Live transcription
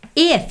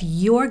If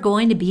you're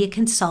going to be a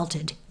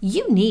consultant,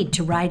 you need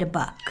to write a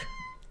book.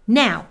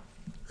 Now,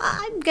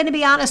 I'm going to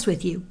be honest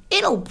with you.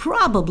 It'll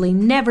probably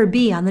never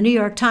be on the New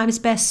York Times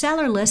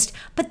bestseller list,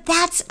 but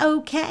that's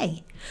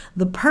okay.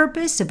 The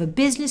purpose of a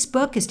business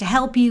book is to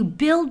help you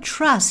build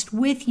trust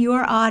with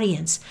your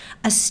audience,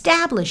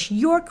 establish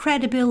your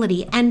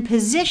credibility and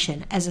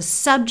position as a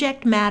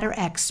subject matter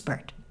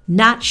expert.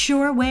 Not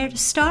sure where to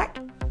start?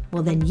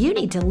 Well, then you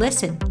need to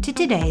listen to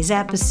today's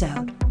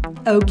episode.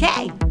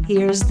 Okay,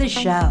 here's the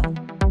show.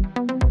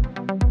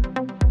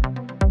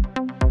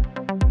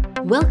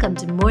 Welcome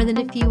to More Than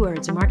a Few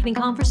Words, a marketing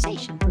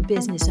conversation for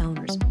business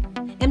owners.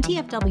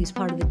 MTFW is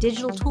part of the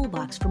Digital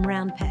Toolbox from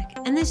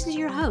Roundpeg, and this is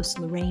your host,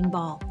 Lorraine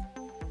Ball.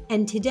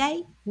 And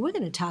today, we're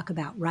going to talk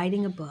about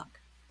writing a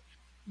book.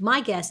 My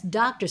guest,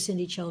 Dr.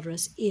 Cindy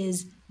Childress,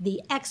 is the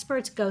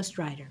expert's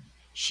ghostwriter.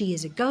 She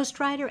is a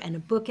ghostwriter and a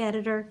book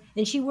editor,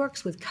 and she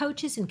works with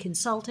coaches and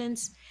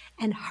consultants,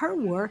 and her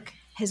work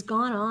has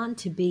gone on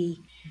to be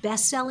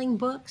best-selling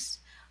books.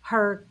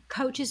 Her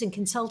coaches and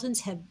consultants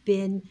have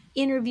been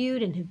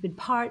interviewed and have been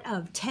part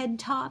of TED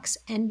Talks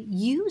and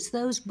use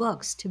those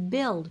books to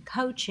build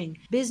coaching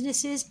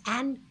businesses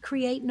and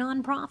create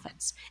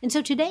nonprofits. And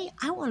so today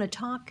I want to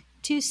talk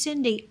to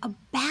Cindy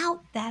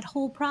about that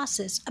whole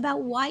process,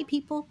 about why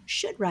people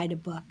should write a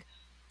book.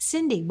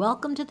 Cindy,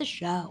 welcome to the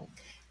show.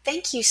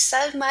 Thank you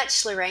so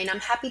much, Lorraine. I'm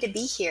happy to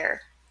be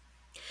here.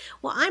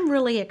 Well, I'm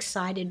really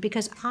excited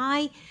because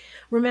I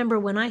remember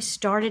when I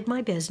started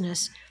my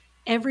business,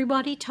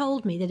 everybody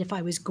told me that if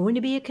I was going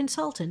to be a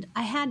consultant,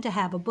 I had to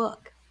have a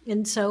book.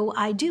 And so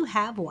I do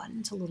have one.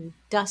 It's a little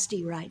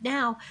dusty right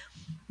now.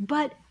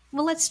 But,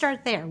 well, let's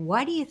start there.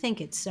 Why do you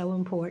think it's so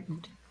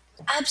important?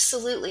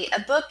 Absolutely. A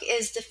book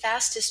is the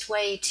fastest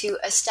way to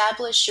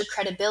establish your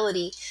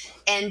credibility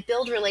and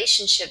build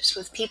relationships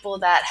with people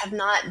that have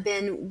not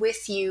been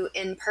with you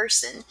in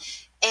person.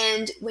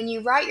 And when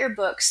you write your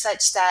book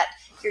such that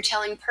you're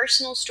telling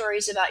personal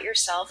stories about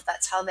yourself,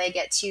 that's how they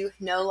get to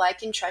know,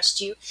 like, and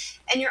trust you.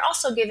 And you're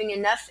also giving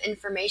enough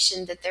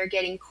information that they're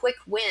getting quick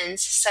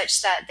wins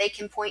such that they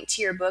can point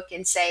to your book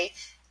and say,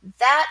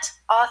 that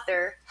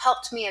author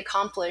helped me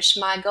accomplish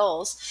my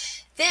goals.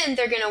 Then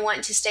they're going to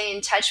want to stay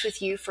in touch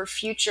with you for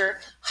future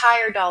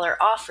higher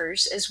dollar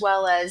offers, as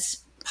well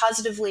as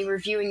positively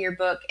reviewing your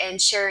book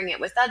and sharing it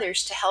with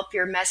others to help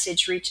your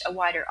message reach a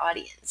wider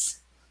audience.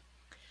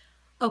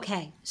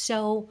 Okay,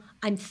 so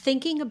I'm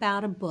thinking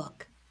about a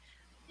book.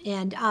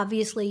 And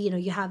obviously,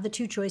 you have the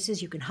two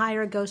choices. You can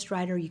hire a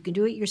ghostwriter, you can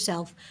do it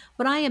yourself.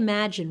 But I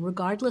imagine,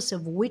 regardless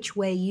of which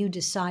way you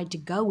decide to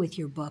go with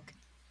your book,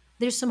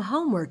 there's some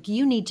homework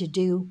you need to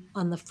do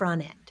on the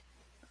front end.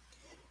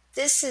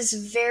 This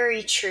is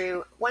very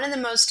true. One of the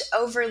most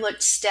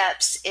overlooked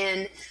steps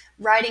in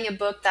writing a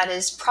book that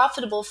is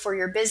profitable for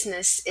your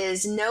business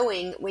is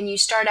knowing when you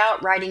start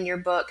out writing your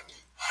book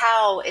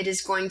how it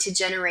is going to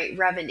generate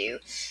revenue.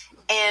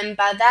 And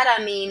by that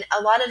I mean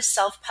a lot of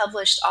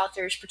self-published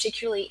authors,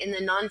 particularly in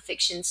the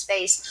nonfiction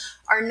space,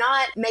 are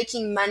not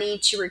making money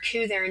to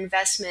recoup their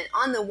investment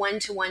on the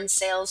one-to-one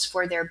sales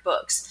for their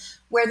books.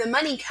 Where the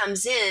money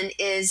comes in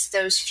is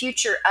those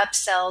future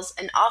upsells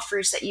and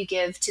offers that you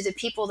give to the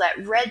people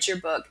that read your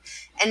book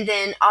and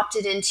then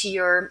opted into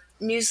your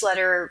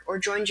newsletter or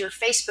joined your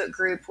Facebook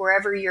group,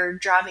 wherever you're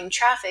driving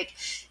traffic,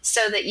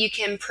 so that you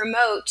can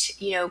promote,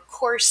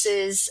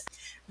 courses,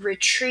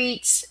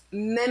 retreats,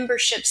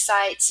 membership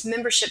sites.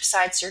 Membership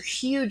sites are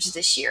huge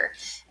this year.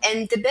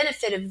 And the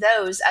benefit of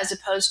those, as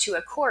opposed to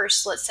a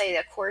course, let's say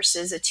a course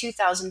is a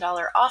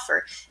 $2,000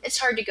 offer, it's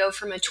hard to go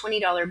from a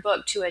 $20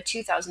 book to a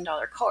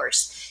 $2,000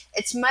 course.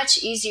 It's much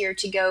easier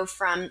to go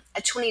from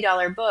a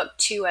 $20 book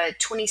to a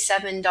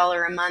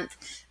 $27 a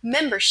month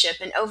membership.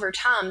 And over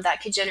time,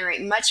 that could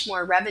generate much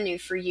more revenue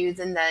for you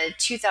than the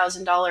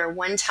 $2,000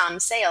 one-time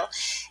sale.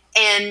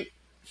 And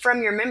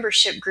from your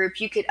membership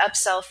group, you could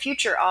upsell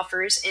future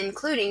offers,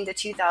 including the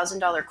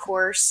 $2,000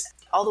 course,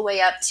 all the way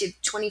up to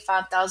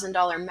 $25,000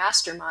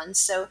 masterminds.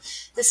 So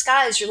the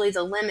sky is really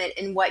the limit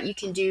in what you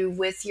can do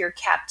with your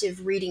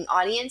captive reading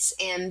audience.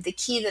 And the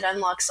key that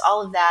unlocks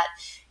all of that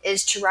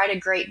is to write a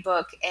great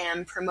book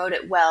and promote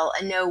it well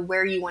and know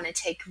where you want to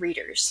take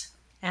readers.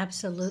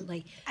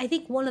 Absolutely. I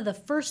think one of the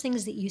first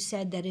things that you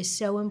said that is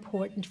so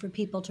important for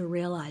people to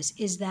realize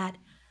is that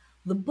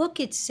the book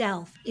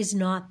itself is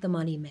not the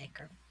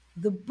moneymaker.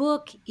 The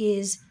book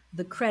is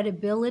the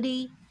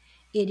credibility.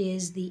 It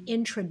is the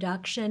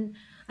introduction.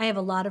 I have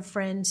a lot of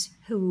friends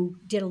who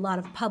did a lot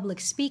of public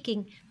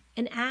speaking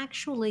and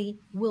actually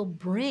will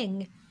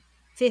bring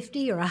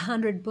 50 or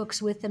 100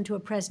 books with them to a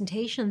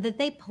presentation that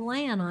they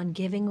plan on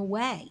giving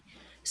away.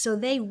 So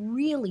they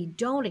really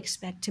don't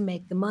expect to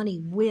make the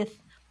money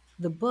with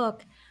the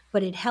book,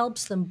 but it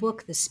helps them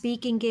book the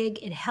speaking gig.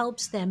 It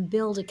helps them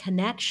build a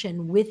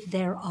connection with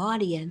their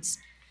audience.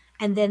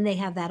 And then they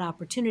have that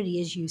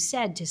opportunity, as you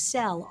said, to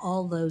sell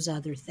all those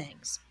other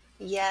things.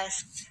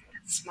 Yes,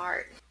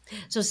 smart.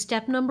 So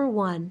step number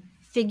one,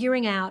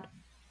 figuring out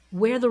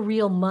where the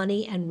real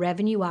money and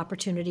revenue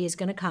opportunity is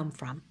going to come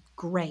from.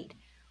 Great.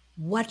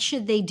 What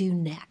should they do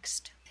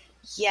next?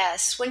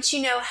 Yes, once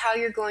you know how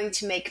you're going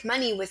to make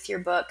money with your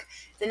book,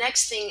 the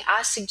next thing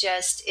I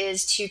suggest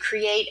is to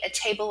create a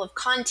table of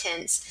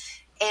contents.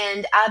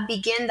 And I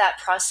begin that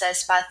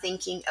process by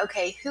thinking,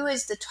 okay, who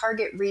is the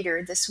target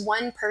reader, this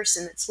one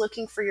person that's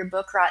looking for your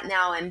book right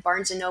now in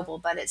Barnes& and Noble,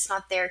 but it's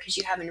not there because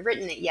you haven't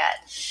written it yet?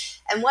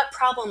 And what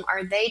problem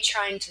are they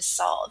trying to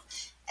solve?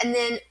 And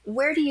then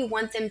where do you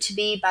want them to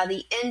be by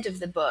the end of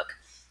the book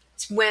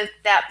with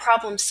that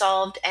problem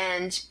solved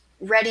and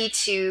ready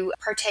to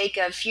partake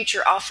of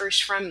future offers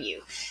from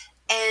you?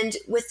 And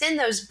within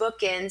those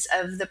bookends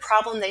of the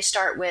problem they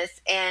start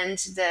with and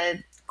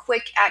the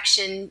quick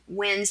action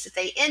wins that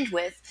they end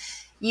with,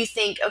 you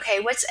think, okay,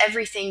 what's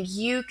everything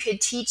you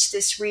could teach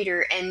this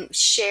reader and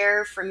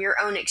share from your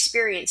own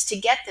experience to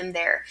get them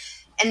there?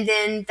 And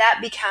then that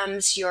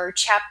becomes your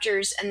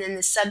chapters and then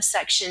the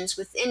subsections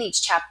within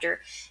each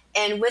chapter.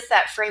 And with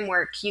that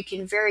framework, you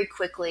can very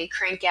quickly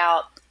crank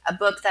out a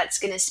book that's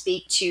going to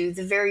speak to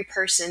the very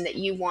person that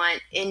you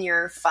want in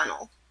your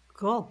funnel.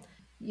 Cool.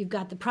 You've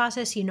got the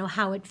process, you know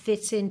how it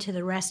fits into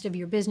the rest of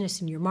your business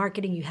and your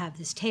marketing. You have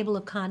this table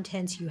of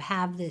contents, you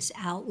have this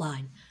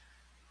outline.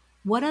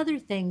 What other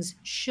things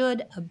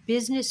should a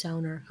business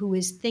owner who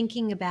is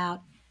thinking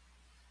about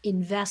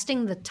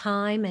investing the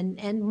time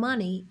and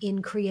money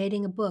in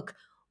creating a book,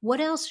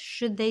 what else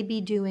should they be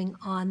doing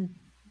on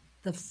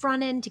the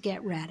front end to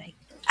get ready?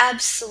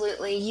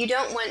 Absolutely. You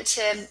don't want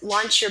to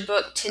launch your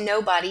book to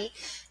nobody.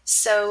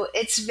 So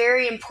it's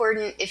very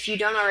important, if you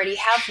don't already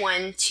have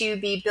one, to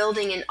be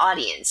building an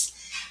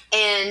audience.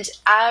 And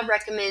I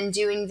recommend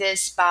doing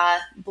this by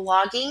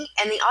blogging.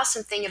 And the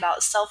awesome thing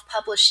about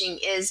self-publishing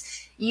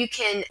is you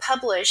can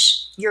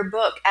publish your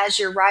book as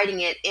you're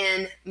writing it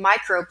in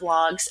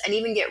microblogs and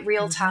even get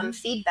real-time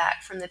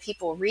feedback from the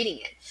people reading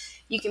it.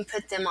 You can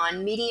put them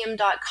on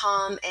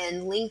medium.com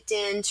and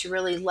LinkedIn to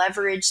really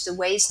leverage the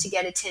ways to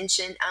get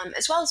attention,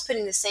 as well as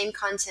putting the same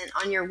content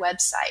on your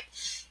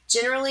website.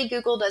 Generally,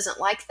 Google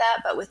doesn't like that,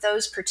 but with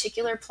those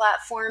particular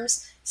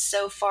platforms,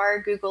 so far,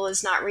 Google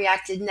has not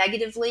reacted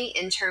negatively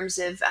in terms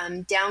of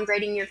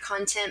downgrading your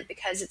content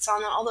because it's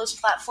on all those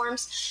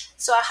platforms.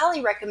 So I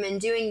highly recommend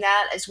doing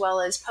that, as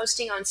well as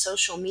posting on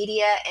social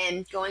media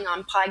and going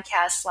on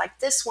podcasts like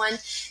this one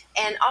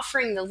and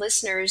offering the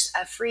listeners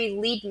a free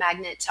lead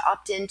magnet to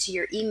opt into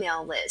your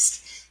email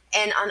list.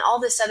 And on all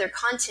this other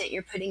content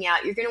you're putting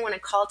out, you're going to want a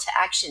call to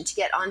action to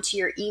get onto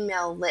your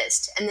email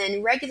list, and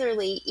then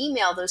regularly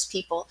email those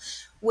people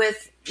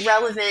with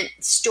relevant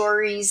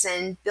stories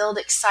and build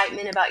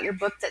excitement about your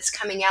book that's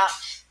coming out,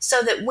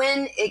 so that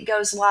when it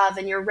goes live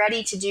and you're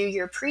ready to do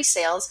your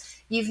pre-sales,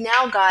 you've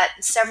now got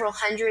several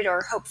hundred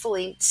or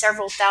hopefully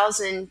several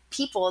thousand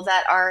people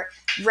that are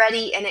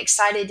ready and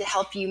excited to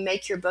help you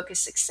make your book a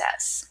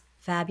success.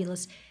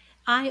 Fabulous.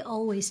 I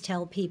always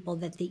tell people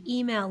that the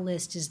email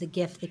list is the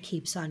gift that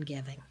keeps on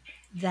giving,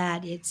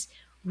 that it's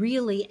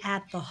really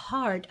at the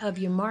heart of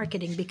your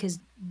marketing, because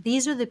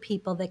these are the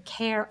people that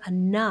care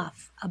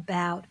enough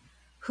about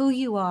who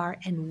you are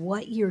and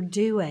what you're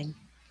doing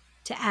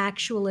to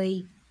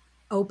actually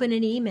open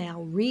an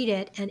email, read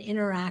it, and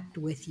interact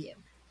with you.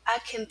 I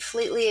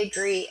completely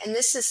agree. And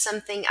this is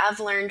something I've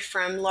learned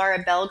from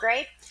Laura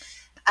Belgray.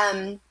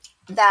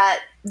 That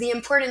the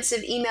importance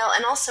of email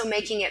and also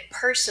making it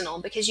personal,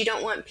 because you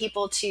don't want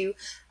people to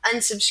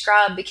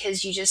unsubscribe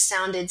because you just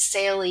sounded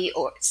salesy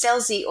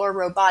or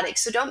robotic.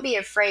 So don't be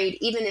afraid,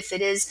 even if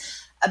it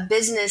is a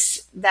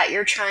business that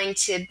you're trying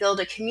to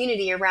build a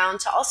community around,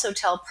 to also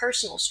tell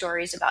personal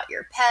stories about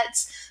your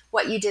pets,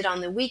 what you did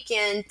on the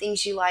weekend,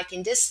 things you like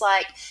and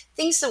dislike,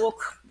 things that will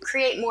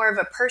create more of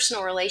a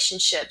personal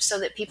relationship so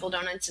that people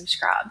don't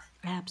unsubscribe.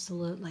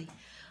 Absolutely.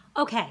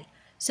 Okay.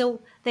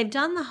 So they've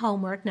done the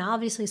homework. Now,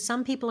 obviously,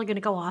 some people are going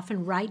to go off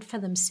and write for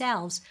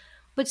themselves,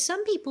 but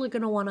some people are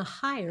going to want to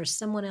hire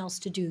someone else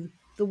to do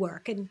the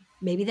work, and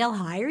maybe they'll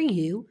hire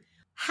you.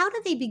 How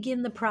do they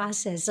begin the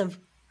process of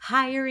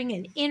hiring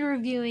and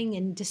interviewing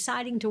and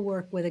deciding to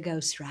work with a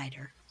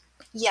ghostwriter?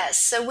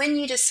 Yes. So when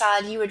you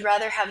decide you would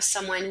rather have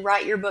someone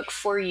write your book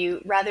for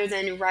you rather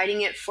than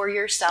writing it for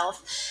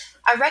yourself,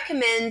 I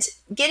recommend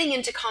getting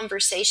into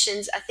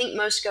conversations. I think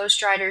most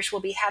ghostwriters will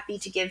be happy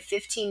to give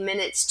 15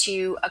 minutes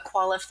to a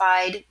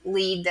qualified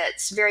lead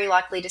that's very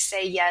likely to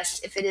say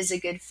yes if it is a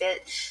good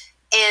fit.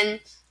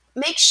 And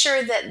make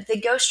sure that the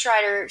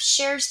ghostwriter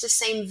shares the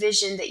same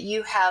vision that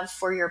you have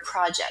for your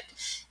project.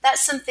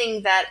 That's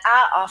something that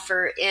I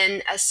offer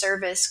in a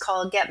service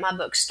called Get My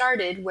Book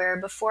Started, where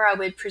before I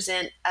would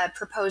present a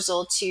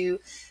proposal to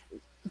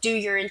do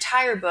your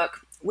entire book,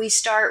 we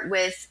start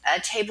with a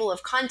table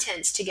of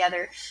contents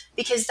together,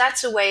 because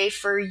that's a way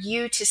for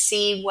you to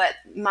see what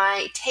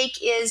my take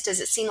is. Does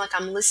it seem like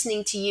I'm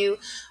listening to you?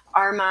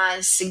 Are my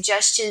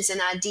suggestions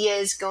and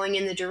ideas going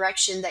in the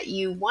direction that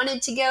you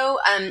wanted to go?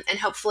 And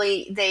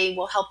hopefully they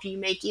will help you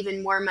make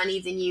even more money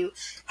than you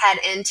had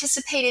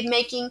anticipated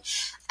making.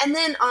 And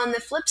then on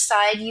the flip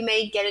side, you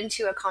may get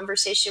into a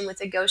conversation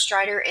with a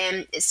ghostwriter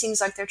and it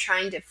seems like they're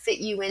trying to fit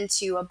you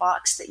into a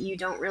box that you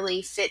don't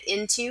really fit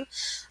into.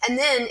 And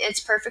then it's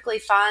perfectly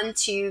fine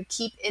to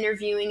keep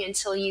interviewing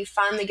until you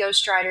find the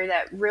ghostwriter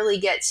that really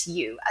gets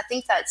you. I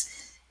think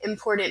that's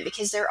important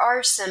because there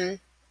are some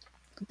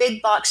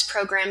big box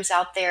programs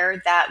out there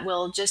that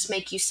will just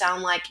make you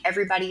sound like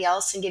everybody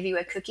else and give you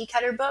a cookie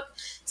cutter book.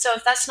 So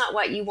if that's not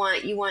what you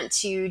want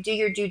to do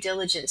your due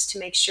diligence to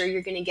make sure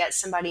you're going to get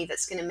somebody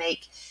that's going to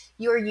make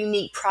your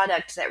unique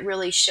product that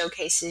really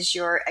showcases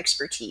your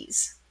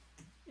expertise.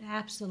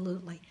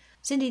 Absolutely.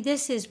 Cindy,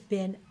 this has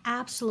been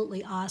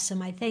absolutely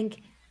awesome. I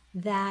think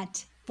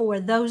that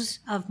for those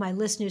of my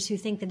listeners who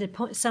think that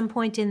at some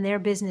point in their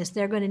business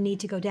they're going to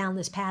need to go down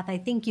this path, I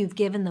think you've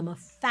given them a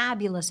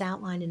fabulous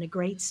outline and a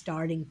great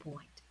starting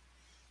point.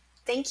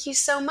 Thank you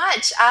so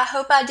much. I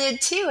hope I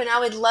did too, and I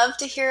would love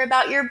to hear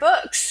about your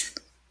books.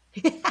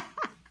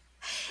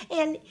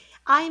 And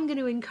I am going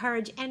to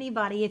encourage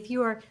anybody, if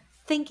you're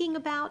thinking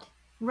about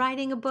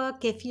writing a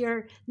book, if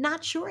you're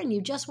not sure and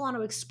you just want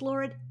to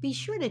explore it, be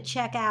sure to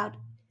check out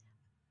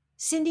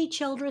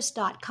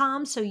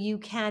CindyChildress.com so you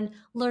can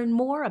learn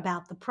more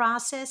about the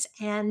process.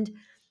 And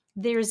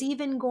there's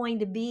even going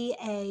to be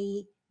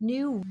a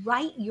new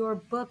Write Your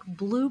Book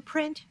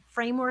Blueprint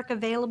framework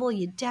available.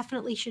 You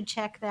definitely should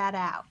check that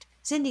out.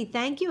 Cindy,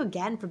 thank you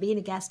again for being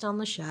a guest on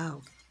the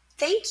show.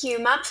 Thank you.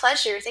 My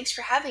pleasure. Thanks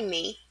for having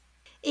me.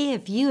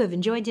 If you have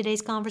enjoyed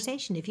today's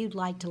conversation, if you'd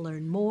like to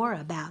learn more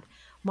about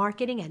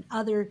marketing and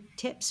other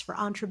tips for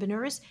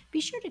entrepreneurs,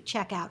 be sure to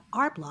check out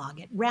our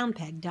blog at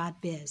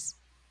roundpeg.biz.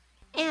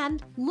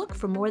 And look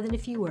for More Than a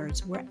Few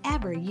Words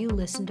wherever you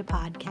listen to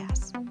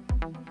podcasts.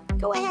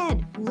 Go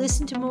ahead,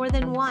 listen to more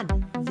than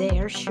one.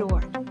 They're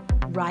short.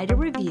 Write a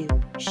review,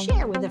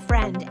 share with a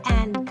friend,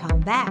 and come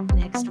back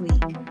next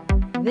week.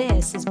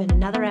 This has been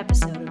another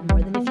episode of